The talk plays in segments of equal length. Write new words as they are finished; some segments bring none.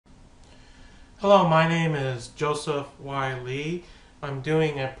Hello, my name is Joseph Y. Lee. I'm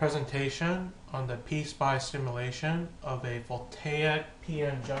doing a presentation on the PSPICE simulation of a voltaic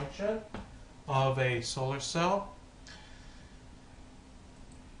PN junction of a solar cell.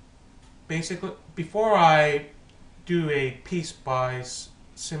 Basically, before I do a PSPICE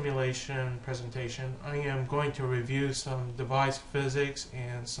simulation presentation, I am going to review some device physics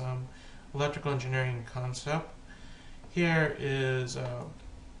and some electrical engineering concept. Here is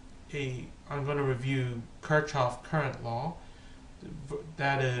I'm going to review Kirchhoff current law.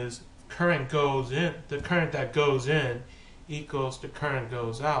 That is, current goes in. The current that goes in equals the current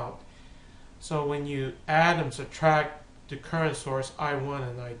goes out. So when you add and subtract the current source I1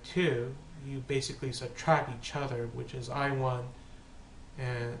 and I2, you basically subtract each other, which is I1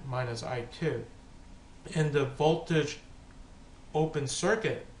 and minus I2. And the voltage open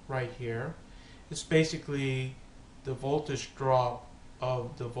circuit right here is basically the voltage drop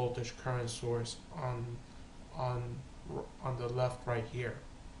of the voltage current source on the left right here.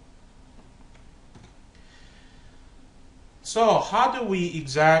 So how do we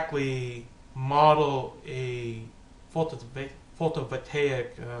exactly model a photovoltaic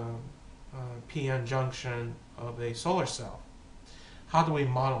PN junction of a solar cell? How do we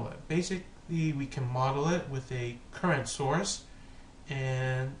model it? Basically, we can model it with a current source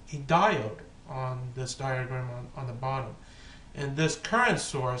and a diode on this diagram on the bottom. And this current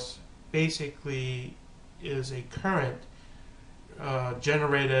source basically is a current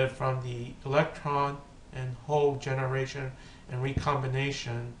generated from the electron and hole generation and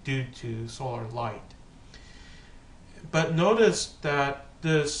recombination due to solar light. But notice that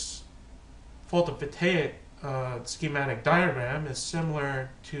this photovoltaic schematic diagram is similar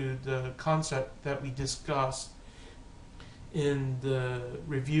to the concept that we discussed in the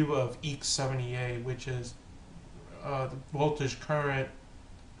review of EECS 78, which is the voltage current,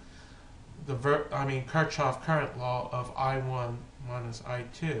 Kirchhoff current law of I1 minus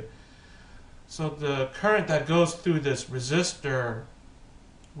I2. So the current that goes through this resistor,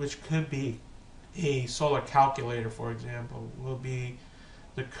 which could be a solar calculator, for example, will be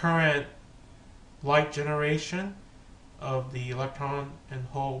the current light generation of the electron and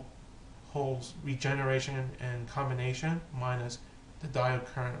holes regeneration and combination minus the diode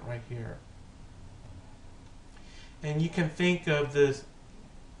current right here. And you can think of this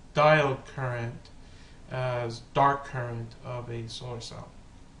diode current as dark current of a solar cell.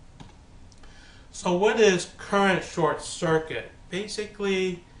 So what is current short circuit?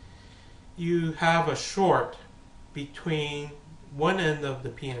 Basically, you have a short between one end of the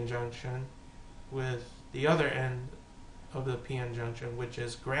PN junction with the other end of the PN junction, which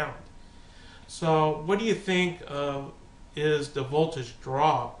is ground. So what do you think is the voltage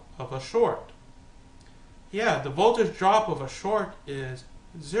drop of a short? Yeah, the voltage drop of a short is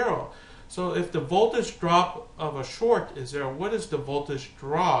 0. So if the voltage drop of a short is 0, what is the voltage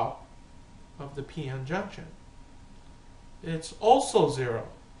drop of the PN junction? It's also 0.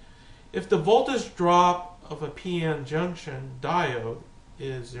 If the voltage drop of a PN junction diode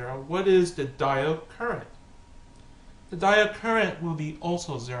is 0, what is the diode current? The diode current will be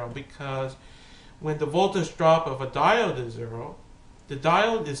also 0 because when the voltage drop of a diode is 0, the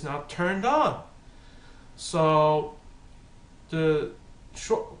diode is not turned on. So the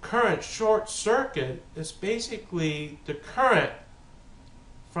current short circuit is basically the current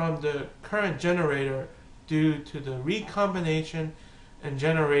from the current generator due to the recombination and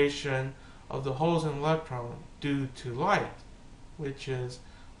generation of the holes and electron due to light, which is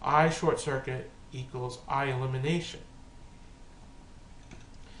I short circuit equals I illumination.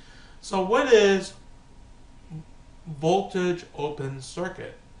 So what is voltage open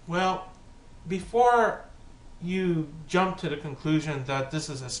circuit? Well, before you jump to the conclusion that this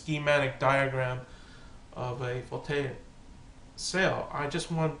is a schematic diagram of a voltaic cell, I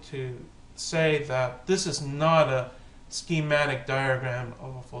just want to say that this is not a schematic diagram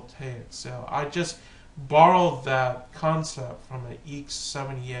of a voltaic cell. I just borrowed that concept from an EECS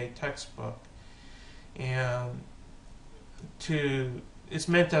 78 textbook, and it's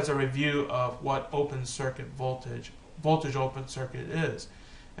meant as a review of what open circuit voltage open circuit is.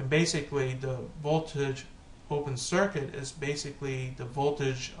 And basically the voltage open circuit is basically the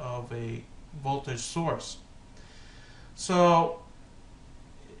voltage of a voltage source. So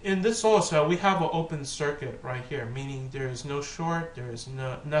in this solar cell we have an open circuit right here, meaning there is no short, there is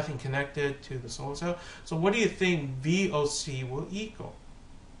nothing connected to the solar cell. So what do you think VOC will equal?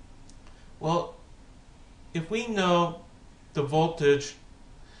 Well, if we know the voltage,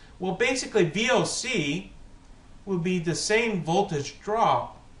 well, basically VOC will be the same voltage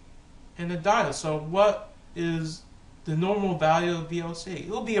drop in the diode. So what is the the normal value of VOC. It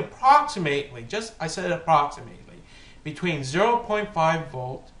will be approximately, I said approximately, between 0.5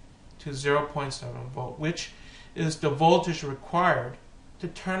 volt to 0.7 volt, which is the voltage required to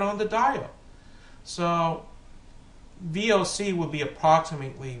turn on the diode. So VOC will be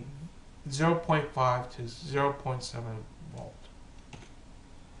approximately 0.5 to 0.7 volt.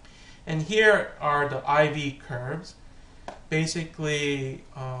 And here are the IV curves. Basically,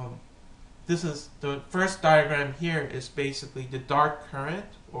 this is the first diagram here is basically the dark current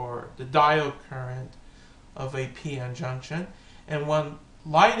or the diode current of a PN junction. And when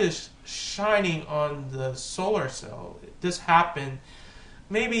light is shining on the solar cell, this happened.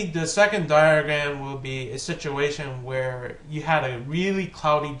 Maybe the second diagram will be a situation where you had a really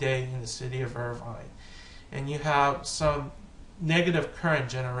cloudy day in the city of Irvine, and you have some negative current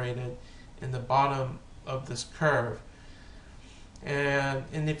generated in the bottom of this curve.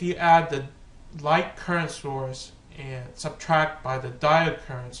 And if you add the light current source and subtract by the diode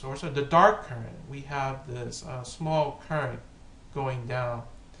current source, or the dark current, we have this small current going down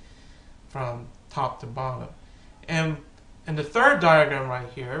from top to bottom. And the third diagram right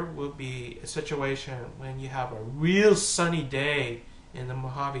here will be a situation when you have a real sunny day in the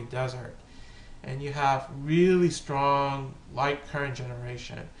Mojave Desert, and you have really strong light current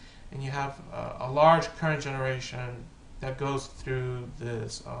generation, and you have a large current generation that goes through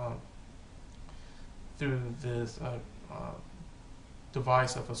this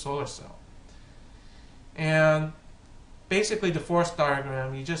device of a solar cell. And basically the fourth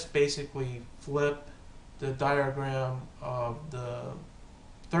diagram, you just basically flip the diagram of the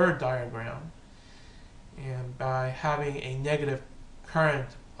third diagram, and by having a negative current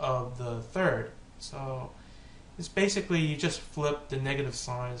of the third. So it's basically you just flip the negative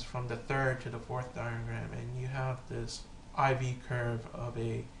signs from the third to the fourth diagram, and you have this IV curve of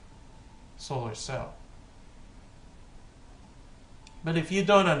a solar cell. But if you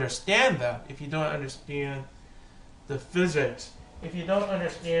don't understand that, if you don't understand the physics, if you don't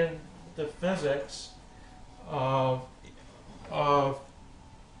understand the physics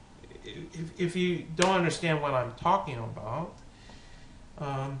if you don't understand what I'm talking about,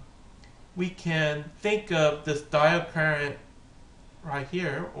 we can think of this diode current right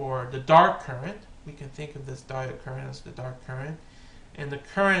here, or the dark current. We can think of this diode current as the dark current, and the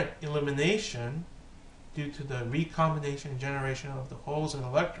current elimination due to the recombination and generation of the holes and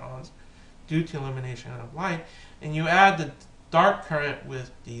electrons due to elimination of light, and you add the dark current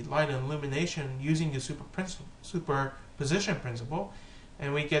with the light and illumination using the superposition principle,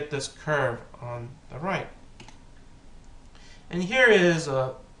 and we get this curve on the right. And here is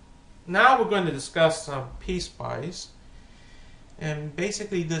now we're going to discuss some PSPICE, and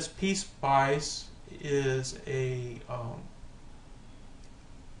basically this PSPICE is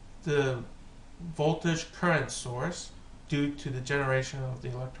the voltage current source due to the generation of the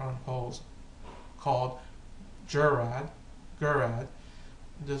electron holes called girrad,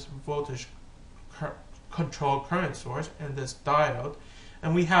 this voltage controlled current source, and this diode.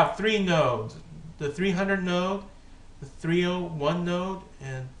 And we have three nodes, the 300 node, the 301 node,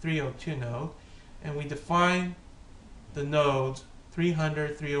 and 302 node. And we define the nodes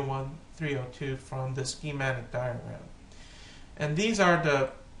 300, 301, 302 from the schematic diagram. And these are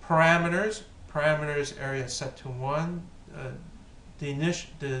the parameters area set to 1,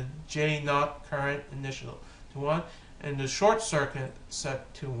 the J naught current initial to 1, and the short circuit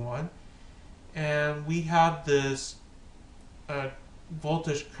set to 1. And we have this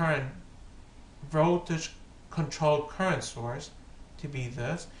voltage controlled current source to be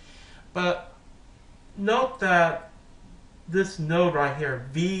this. But note that this node right here,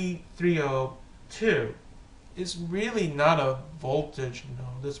 V302, is really not a voltage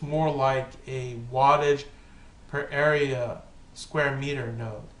node. It's more like a wattage per area square meter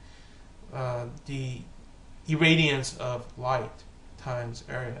node. The irradiance of light times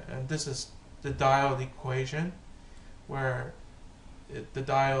area. And this is the diode equation, where the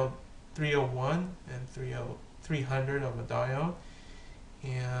diode 301 and 300 of a diode,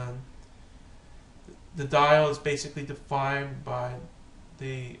 and the diode is basically defined by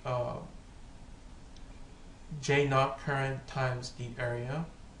the J naught current times the area.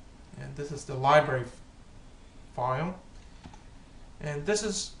 And this is the library file, and this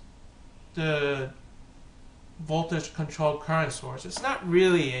is the voltage controlled current source. It's not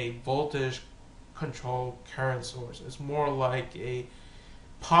really a voltage controlled current source. It's more like a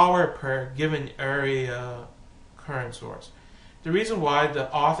power per given area current source. The reason why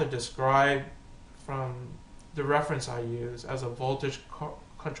the author described from the reference I use as a voltage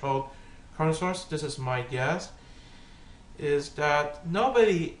controlled current source, this is my guess, is that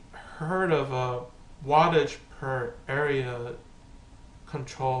nobody heard of a wattage per area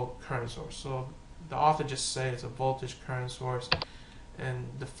controlled current source. So the author just says it's a voltage current source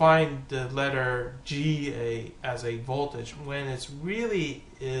and define the letter G as a voltage when it really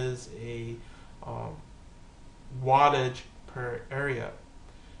is a wattage per area,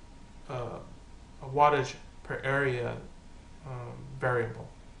 a wattage per area variable.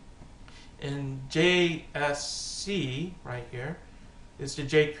 And JSC right here is the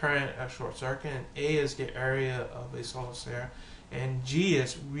J current at short circuit, and A is the area of a solar flare, and G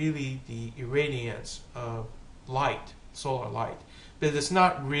is really the irradiance of light, solar light. But it's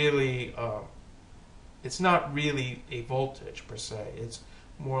not really a voltage per se. It's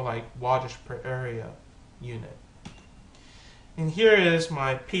more like wattage per area unit. And here is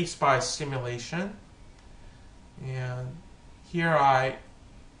my PSPICE simulation, and here I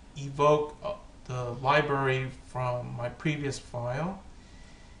evoke the library from my previous file,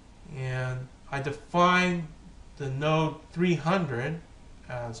 and I define the node 300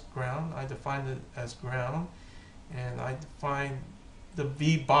 as ground. I define it as ground, and I define the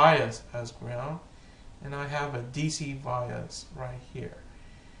V bias as ground, and I have a DC bias right here.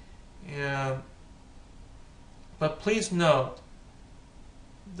 But please note,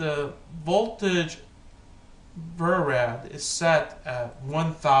 the voltage girrad is set at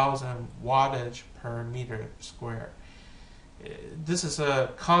 1000 wattage per meter square. This is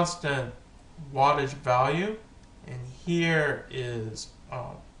a constant wattage value, and here is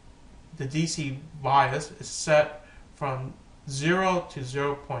the DC bias is set from 0 to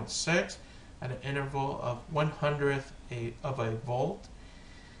 0.6 at an interval of 1/100th of a volt,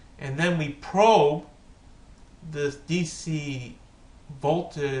 and then we probe this DC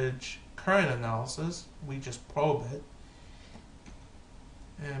voltage current analysis. We just probe it,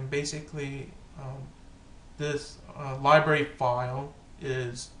 and basically this library file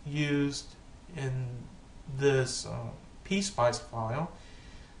is used in this PSPICE file.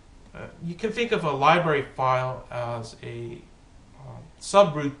 You can think of a library file as a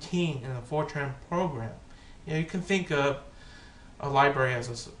subroutine in a Fortran program. You can think of a library as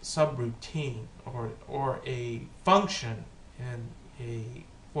a subroutine or a function in a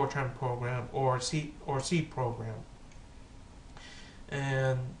Fortran program or C program.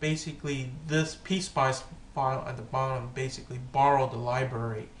 And basically this PSPICE file at the bottom basically borrowed the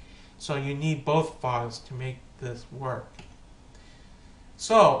library. So you need both files to make this work.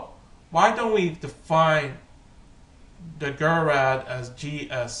 So why don't we define the girrad as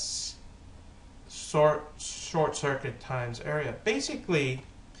GS short circuit times area? Basically,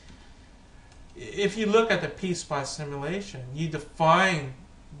 if you look at the PSPICE simulation, you define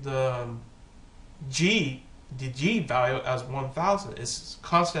the G value as 1000. It's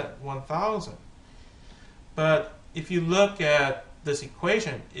constant 1000. But if you look at this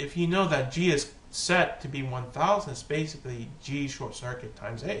equation, if you know that G is set to be 1000, it's basically G short circuit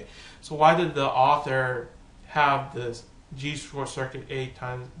times A. So why did the author have this G short circuit A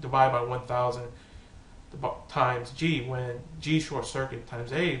times divided by 1000 times G when G short circuit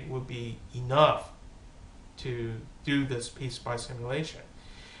times A would be enough to do this PSPICE simulation?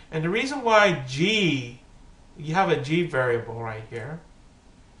 And the reason why G, you have a G variable right here,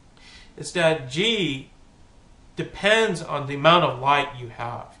 is that G depends on the amount of light you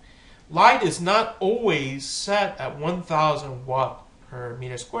have. Light is not always set at 1000 watt per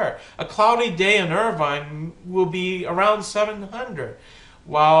meter square. A cloudy day in Irvine will be around 700,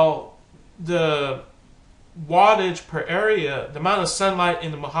 while the wattage per area, the amount of sunlight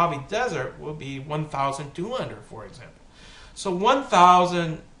in the Mojave Desert will be 1200, for example. So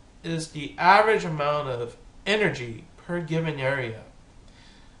 1000 is the average amount of energy per given area,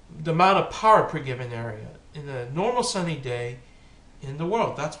 the amount of power per given area in a normal sunny day in the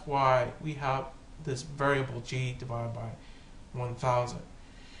world. That's why we have this variable G divided by 1000.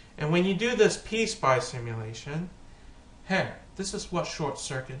 And when you do this PSPICE simulation, hey, this is what short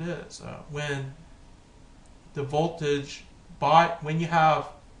circuit is. When the voltage when you have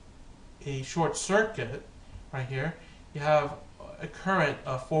a short circuit right here, you have a current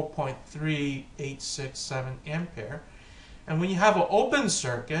of 4.3867 ampere. And when you have an open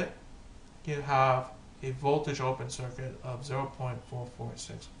circuit, you have a voltage open circuit of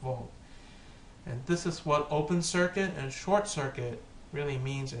 0.446 volt. And this is what open circuit and short circuit really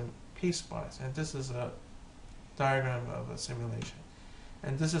means in PSPICE. And this is a diagram of a simulation.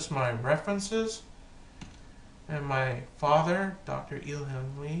 And this is my references. And my father, Dr.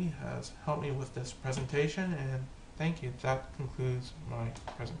 Ilhan Lee, has helped me with this presentation. And thank you. That concludes my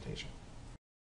presentation.